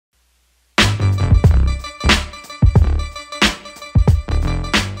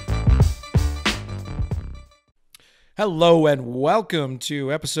Hello and welcome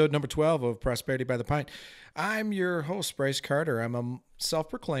to episode number 12 of Prosperity by the Pint. I'm your host, Brice Carter. I'm a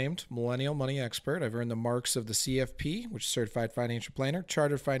self-proclaimed millennial money expert. I've earned the marks of the CFP, which is Certified Financial Planner,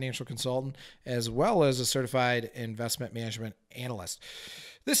 Chartered Financial Consultant, as well as a Certified Investment Management Analyst.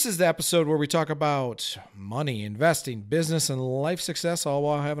 This is the episode where we talk about money, investing, business, and life success, all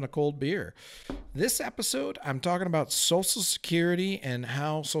while having a cold beer. This episode, I'm talking about Social Security and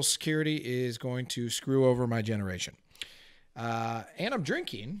how Social Security is going to screw over my generation. And I'm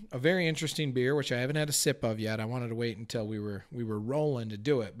drinking a very interesting beer, which I haven't had a sip of yet. I wanted to wait until we were rolling to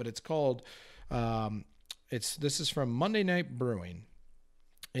do it, but it's called. This is from Monday Night Brewing.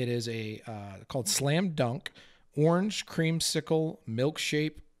 It is called Slam Dunk Orange Creamsicle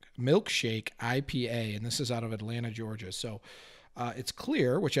Milkshake IPA, and this is out of Atlanta, Georgia. So it's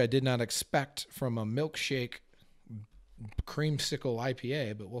clear, which I did not expect from a milkshake creamsicle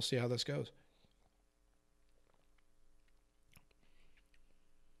IPA, but we'll see how this goes.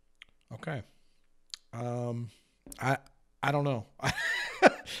 Okay. I don't know.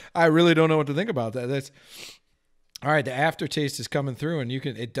 I really don't know what to think about that. That's all right. The aftertaste is coming through, and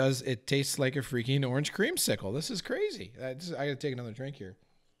it tastes like a freaking orange creamsicle. This is crazy. I got to take another drink here.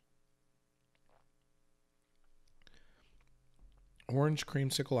 Orange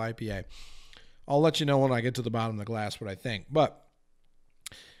creamsicle IPA. I'll let you know when I get to the bottom of the glass what I think. But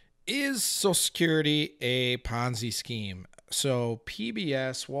is Social Security a Ponzi scheme? So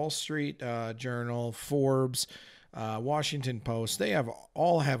PBS, Wall Street Journal, Forbes, Washington Post, they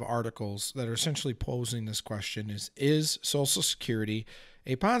all have articles that are essentially posing this question: is Social Security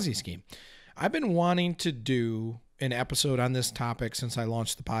a Ponzi scheme? I've been wanting to do an episode on this topic since I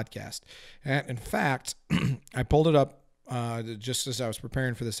launched the podcast. And in fact, I pulled it up just as I was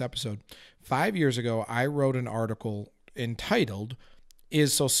preparing for this episode. 5 years ago, I wrote an article entitled,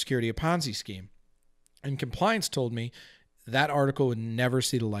 "Is Social Security a Ponzi Scheme?" And compliance told me that article would never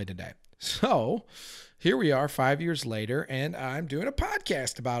see the light of day. So here we are 5 years later, and I'm doing a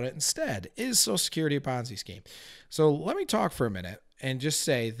podcast about it instead. Is Social Security a Ponzi scheme? So let me talk for a minute and just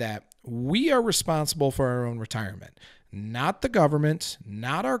say that we are responsible for our own retirement, not the government,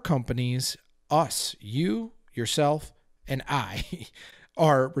 not our companies. Us, you, yourself, and I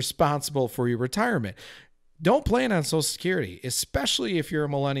are responsible for your retirement. Don't plan on Social Security, especially if you're a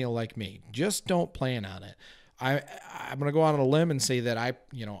millennial like me. Just don't plan on it. I'm going to go out on a limb and say that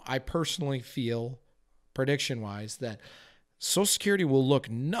I personally feel, prediction-wise, that Social Security will look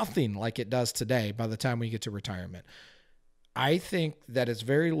nothing like it does today by the time we get to retirement. I think that it's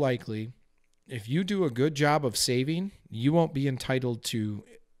very likely, if you do a good job of saving, you won't be entitled to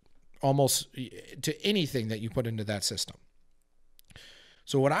almost to anything that you put into that system.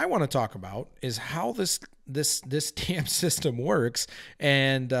 So what I want to talk about is how this damn system works,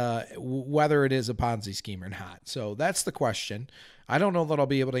 and whether it is a Ponzi scheme or not. So that's the question. I don't know that I'll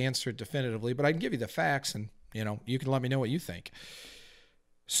be able to answer it definitively, but I can give you the facts, and you can let me know what you think.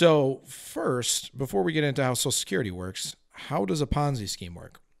 So first, before we get into how Social Security works, how does a Ponzi scheme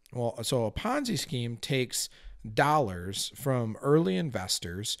work? Well, so a Ponzi scheme takes dollars from early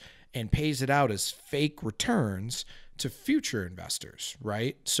investors and pays it out as fake returns to future investors,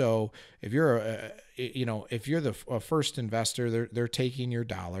 right? So if you're a first investor, they're taking your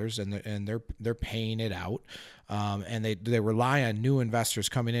dollars and they're paying it out, and they rely on new investors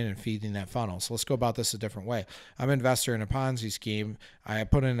coming in and feeding that funnel. So let's go about this a different way. I'm an investor in a Ponzi scheme. I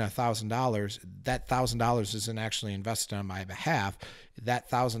put in $1,000. That $1,000 isn't actually invested on my behalf. That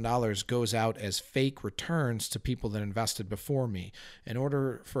 $1,000 goes out as fake returns to people that invested before me. In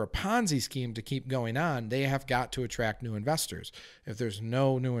order for a Ponzi scheme to keep going on, they have got to attract new investors. If there's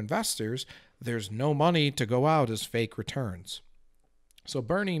no new investors, there's no money to go out as fake returns. So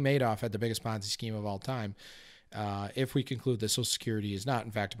Bernie Madoff had the biggest Ponzi scheme of all time. If we conclude that Social Security is not,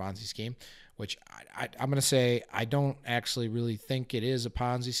 in fact, a Ponzi scheme, which I'm going to say I don't actually really think it is a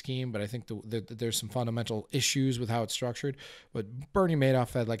Ponzi scheme, but I think there's some fundamental issues with how it's structured. But Bernie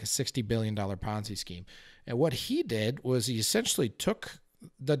Madoff had like a $60 billion Ponzi scheme. And what he did was he essentially took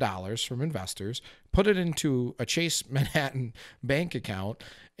the dollars from investors, put it into a Chase Manhattan bank account,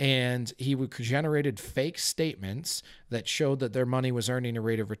 and he generated fake statements that showed that their money was earning a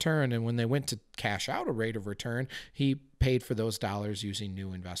rate of return. And when they went to cash out a rate of return, he paid for those dollars using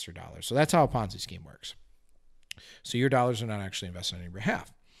new investor dollars. So that's how a Ponzi scheme works. So your dollars are not actually invested on your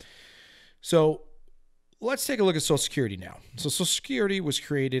behalf. So let's take a look at Social Security now. So Social Security was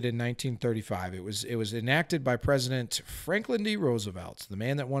created in 1935. It was enacted by President Franklin D. Roosevelt, the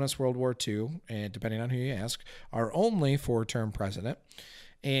man that won us World War II, and depending on who you ask, our only four-term president.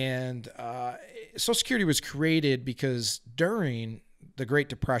 And Social Security was created because during the Great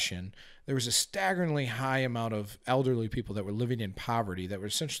Depression, there was a staggeringly high amount of elderly people that were living in poverty, that were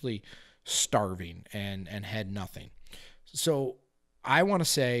essentially starving and had nothing. So I want to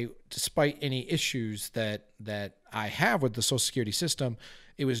say, despite any issues that I have with the Social Security system,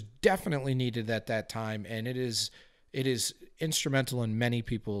 it was definitely needed at that time, and it is instrumental in many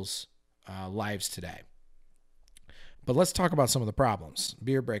people's lives today. But let's talk about some of the problems.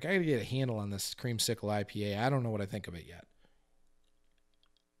 Beer break. I got to get a handle on this Creamsicle IPA. I don't know what I think of it yet.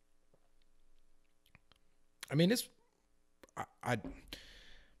 I mean,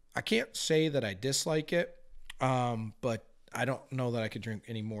 I can't say that I dislike it, but I don't know that I could drink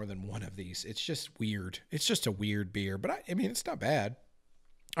any more than one of these. It's just weird. It's just a weird beer, but I mean, it's not bad.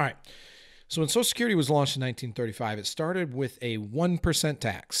 All right. So when Social Security was launched in 1935, it started with a 1%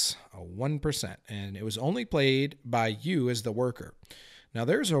 tax, a 1%, and it was only paid by you as the worker. Now,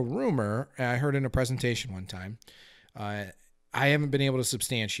 there's a rumor I heard in a presentation one time. I haven't been able to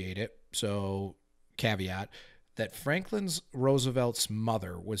substantiate it, so caveat, that Franklin Roosevelt's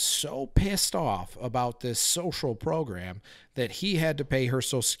mother was so pissed off about this social program that he had to pay her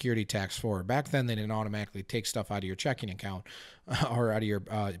Social Security tax for her. Back then, they didn't automatically take stuff out of your checking account or out of your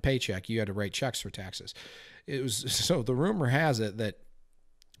paycheck. You had to write checks for taxes. It was so the rumor has it that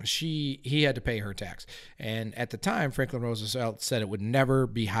he had to pay her tax. And at the time, Franklin Roosevelt said it would never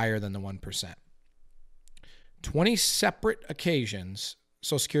be higher than the 1%. 20 separate occasions,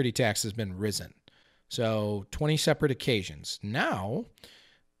 Social Security tax has been risen. So 20 separate occasions. Now,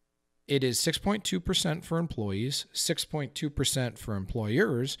 it is 6.2% for employees, 6.2% for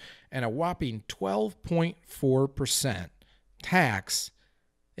employers, and a whopping 12.4% tax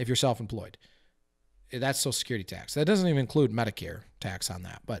if you're self-employed. That's Social Security tax. That doesn't even include Medicare tax on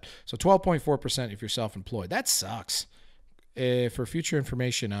that. But so 12.4% if you're self-employed. That sucks. For future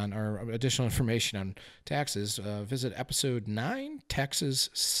information on, or additional information on taxes, visit episode 9, Taxes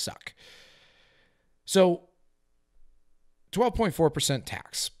Suck. So 12.4%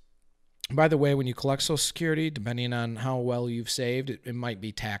 tax. By the way, when you collect Social Security, depending on how well you've saved, it might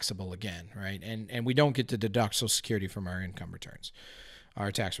be taxable again, right? And we don't get to deduct Social Security from our income returns,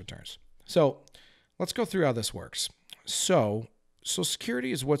 our tax returns. So let's go through how this works. So Social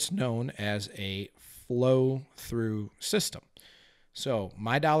Security is what's known as a flow-through system. So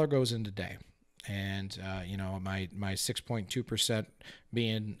my dollar goes in today. And, my 6.2%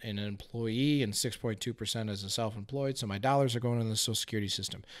 being an employee and 6.2% as a self-employed. So my dollars are going in the Social Security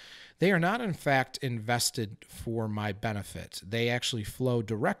system. They are not, in fact, invested for my benefit. They actually flow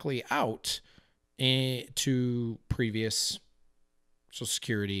directly out to previous Social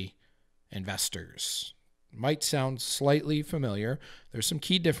Security investors. Might sound slightly familiar. There's some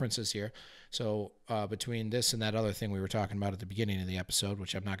key differences here. So between this and that other thing we were talking about at the beginning of the episode,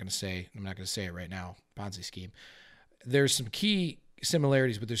 which I'm not going to say it right now, Ponzi scheme, there's some key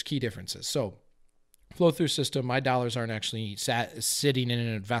similarities, but there's key differences. So flow-through system, my dollars aren't actually sitting in an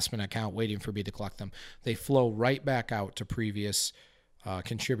investment account waiting for me to collect them. They flow right back out to previous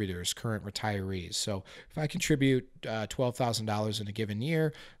contributors, current retirees. So if I contribute $12,000 in a given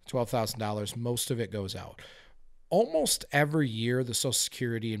year, $12,000, most of it goes out. Almost every year, the Social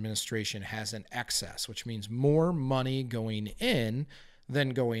Security Administration has an excess, which means more money going in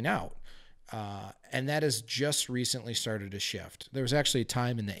than going out. And that has just recently started to shift. There was actually a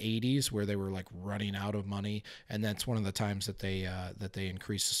time in the 80s where they were like running out of money, and that's one of the times that they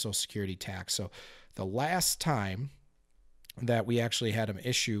increased the Social Security tax. So the last time that we actually had an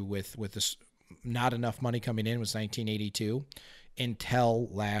issue with this not enough money coming in was 1982. Until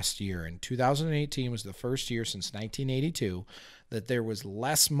last year. In 2018 was the first year since 1982 that there was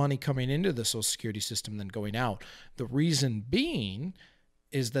less money coming into the Social Security system than going out. The reason being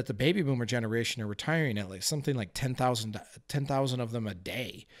is that the baby boomer generation are retiring at like something like 10,000 of them a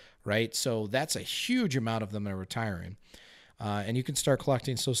day, right? So that's a huge amount of them are retiring. And you can start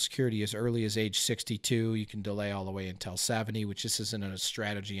collecting Social Security as early as age 62. You can delay all the way until 70, which this isn't a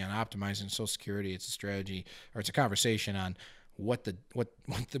strategy on optimizing Social Security. It's a strategy, or it's a conversation on what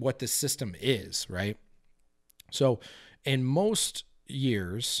this system is, right? So in most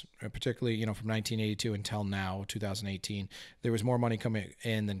years, particularly, from 1982 until now, 2018, there was more money coming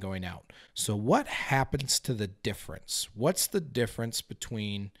in than going out. So what happens to the difference? What's the difference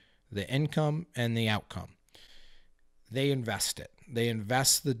between the income and the outcome? They invest it. They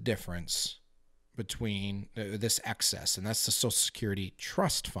invest the difference between this excess, and that's the Social Security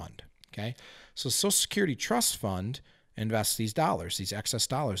Trust Fund, okay? So Social Security Trust Fund invest these dollars, these excess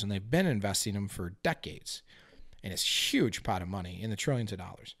dollars, and they've been investing them for decades. And it's a huge pot of money in the trillions of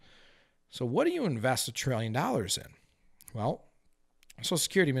dollars. So what do you invest $1 trillion in? Well, Social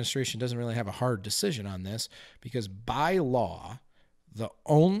Security Administration doesn't really have a hard decision on this because by law, The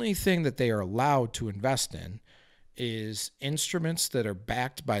only thing that they are allowed to invest in is instruments that are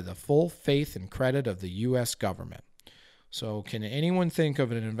backed by the full faith and credit of the U.S. government. So can anyone think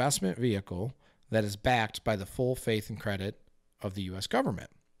of an investment vehicle that is backed by the full faith and credit of the U.S. government?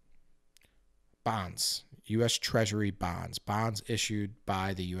 Bonds, U.S. Treasury bonds, bonds issued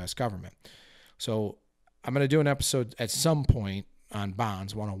by the U.S. government. So I'm going to do an episode at some point on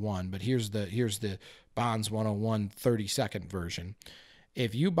Bonds 101, but here's the Bonds 101 30-second version.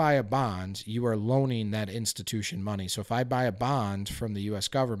 If you buy a bond, you are loaning that institution money. So if I buy a bond from the U.S.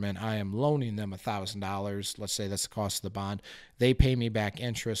 government, I am loaning them $1,000. Let's say that's the cost of the bond. They pay me back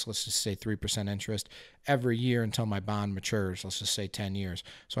interest, let's just say 3% interest, every year until my bond matures, let's just say 10 years.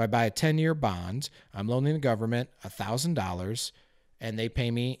 So I buy a 10-year bond. I'm loaning the government $1,000, and they pay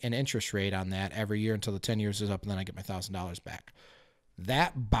me an interest rate on that every year until the 10 years is up, and then I get my $1,000 back.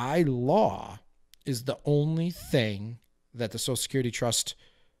 That, by law, is the only thing that the Social Security Trust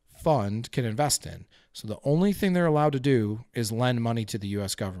Fund can invest in. So the only thing they're allowed to do is lend money to the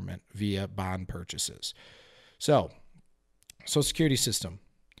U.S. government via bond purchases. So, Social Security system,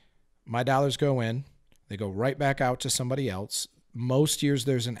 my dollars go in, they go right back out to somebody else. Most years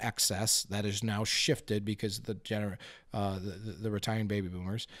there's an excess that is now shifted because of the retiring baby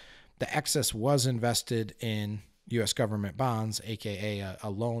boomers. The excess was invested in U.S. government bonds, aka a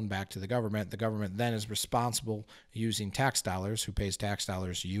loan back to the government. The government then is responsible, using tax dollars, who pays tax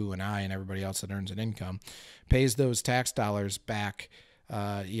dollars, you and I and everybody else that earns an income, pays those tax dollars back,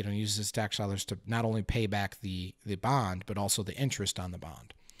 uses tax dollars to not only pay back the bond, but also the interest on the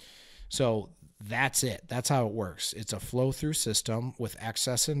bond. So that's it. That's how it works. It's a flow-through system with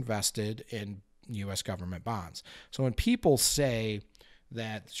excess invested in U.S. government bonds. So when people say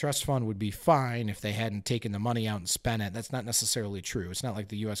that the trust fund would be fine if they hadn't taken the money out and spent it, that's not necessarily true. It's not like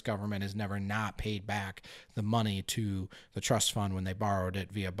the U.S. government has never not paid back the money to the trust fund when they borrowed it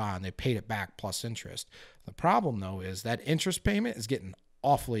via bond. They paid it back plus interest. The problem, though, is that interest payment is getting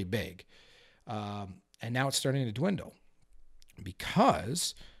awfully big. And now it's starting to dwindle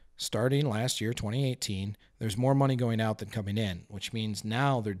because starting last year, 2018, there's more money going out than coming in, which means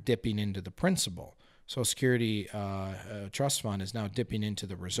now they're dipping into the principal. Social Security Trust Fund is now dipping into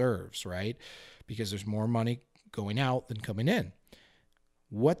the reserves, right? Because there's more money going out than coming in.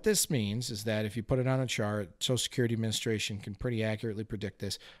 What this means is that if you put it on a chart, Social Security Administration can pretty accurately predict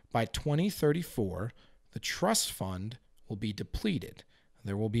this. By 2034, the trust fund will be depleted.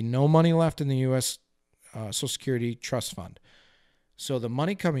 There will be no money left in the U.S. Social Security Trust Fund. So the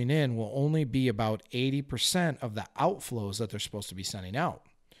money coming in will only be about 80% of the outflows that they're supposed to be sending out.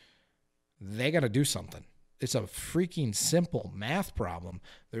 They got to do something. It's a freaking simple math problem.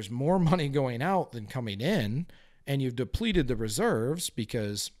 There's more money going out than coming in, and you've depleted the reserves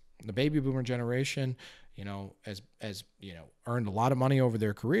because the baby boomer generation, has earned a lot of money over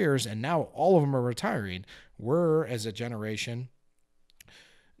their careers, and now all of them are retiring. We're, as a generation,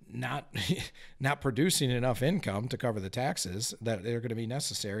 not producing enough income to cover the taxes that are going to be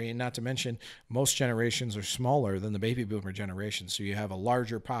necessary. And not to mention, most generations are smaller than the baby boomer generation. So you have a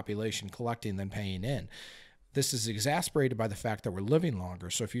larger population collecting than paying in. This is exacerbated by the fact that we're living longer.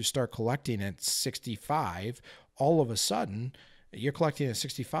 So if you start collecting at 65, all of a sudden you're collecting at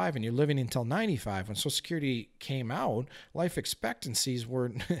 65 and you're living until 95. When Social Security came out, life expectancies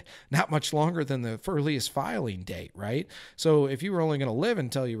were not much longer than the earliest filing date, right? So if you were only going to live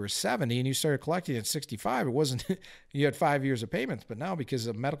until you were 70 and you started collecting at 65, it wasn't, you had 5 years of payments. But now, because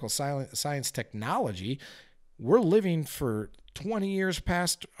of medical science technology, we're living for 20 years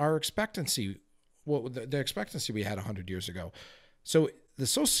past our expectancy, the expectancy we had 100 years ago. So the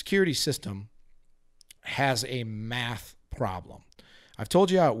Social Security system has a math problem. I've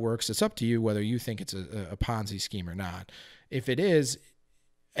told you how it works. It's up to you whether you think it's a Ponzi scheme or not. If it is,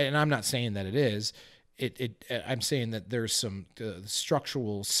 and I'm not saying that it is, I'm saying that there's some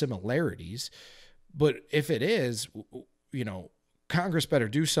structural similarities. But if it is, Congress better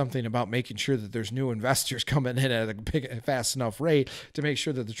do something about making sure that there's new investors coming in at a fast enough rate to make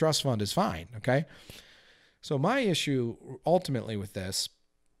sure that the trust fund is fine, okay? So my issue ultimately with this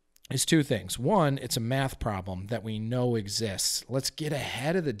is two things. One, it's a math problem that we know exists. Let's get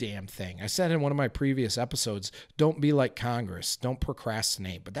ahead of the damn thing. I said in one of my previous episodes, don't be like Congress. Don't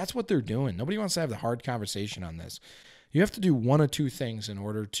procrastinate. But that's what they're doing. Nobody wants to have the hard conversation on this. You have to do one of two things in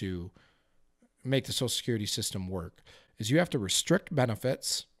order to make the Social Security system work. Is you have to restrict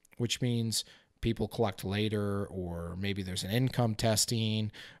benefits, which means people collect later, or maybe there's an income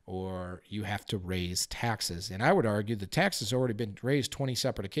testing, or you have to raise taxes. And I would argue the taxes have already been raised 20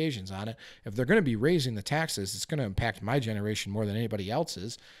 separate occasions on it. If they're going to be raising the taxes, it's going to impact my generation more than anybody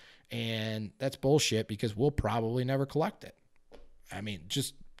else's. And that's bullshit because we'll probably never collect it. I mean,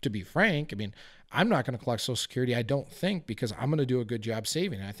 just to be frank, I mean, I'm not going to collect Social Security, I don't think, because I'm going to do a good job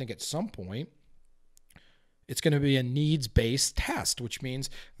saving. And I think at some point, it's going to be a needs-based test, which means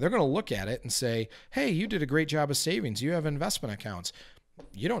they're going to look at it and say, hey, you did a great job of savings. You have investment accounts.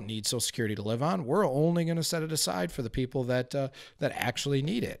 You don't need Social Security to live on. We're only going to set it aside for the people that actually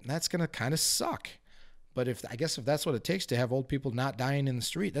need it. And that's going to kind of suck. But I guess if that's what it takes to have old people not dying in the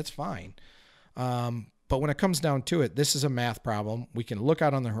street, that's fine. But when it comes down to it, this is a math problem. We can look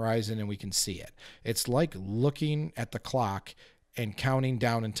out on the horizon and we can see it. It's like looking at the clock and counting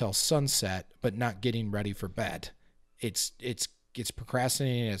down until sunset, but not getting ready for bed. It's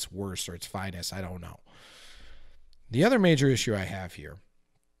procrastinating at its worst or its finest. I don't know. The other major issue I have here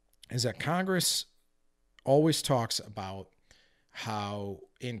is that Congress always talks about how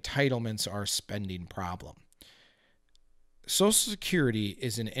entitlements are a spending problem. Social Security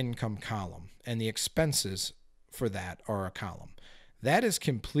is an income column, and the expenses for that are a column. That is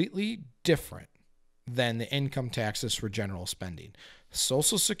completely different than the income taxes for general spending.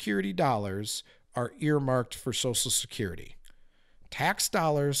 Social Security dollars are earmarked for Social Security. Tax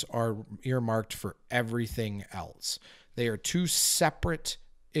dollars are earmarked for everything else. They are two separate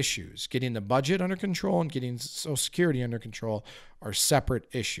issues. Getting the budget under control and getting Social Security under control are separate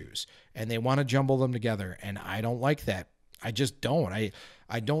issues, and they want to jumble them together, and I don't like that. I just don't.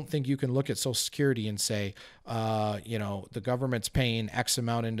 I don't think you can look at Social Security and say, the government's paying X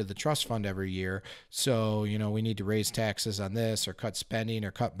amount into the trust fund every year, so, we need to raise taxes on this or cut spending or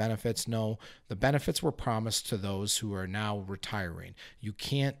cut benefits. No, the benefits were promised to those who are now retiring. You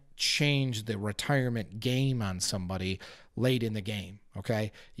can't change the retirement game on somebody late in the game,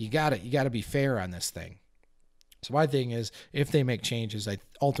 okay? You got to be fair on this thing. So my thing is, if they make changes, I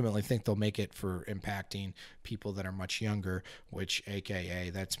ultimately think they'll make it for impacting people that are much younger, which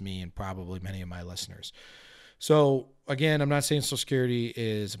AKA that's me and probably many of my listeners. So again, I'm not saying Social Security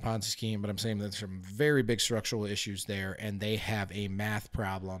is a Ponzi scheme, but I'm saying there's some very big structural issues there, and they have a math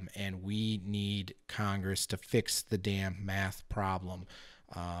problem, and we need Congress to fix the damn math problem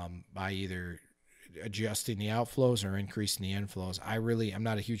by either adjusting the outflows or increasing the inflows. I'm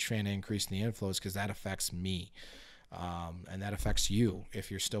not a huge fan of increasing the inflows because that affects me. And that affects you if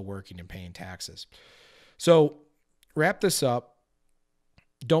you're still working and paying taxes. So wrap this up.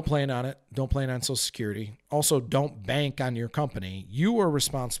 Don't plan on it. Don't plan on Social Security. Also, don't bank on your company. You are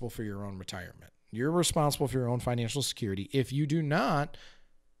responsible for your own retirement. You're responsible for your own financial security. If you do not,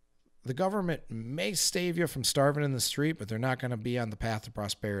 the government may save you from starving in the street, but they're not going to be on the path to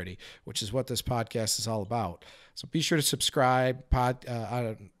prosperity, which is what this podcast is all about. So be sure to subscribe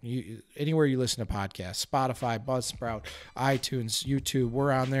anywhere you listen to podcasts, Spotify, Buzzsprout, iTunes, YouTube.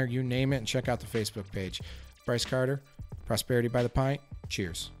 We're on there. You name it, and check out the Facebook page. Brice Carter, Prosperity by the Pint.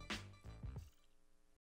 Cheers.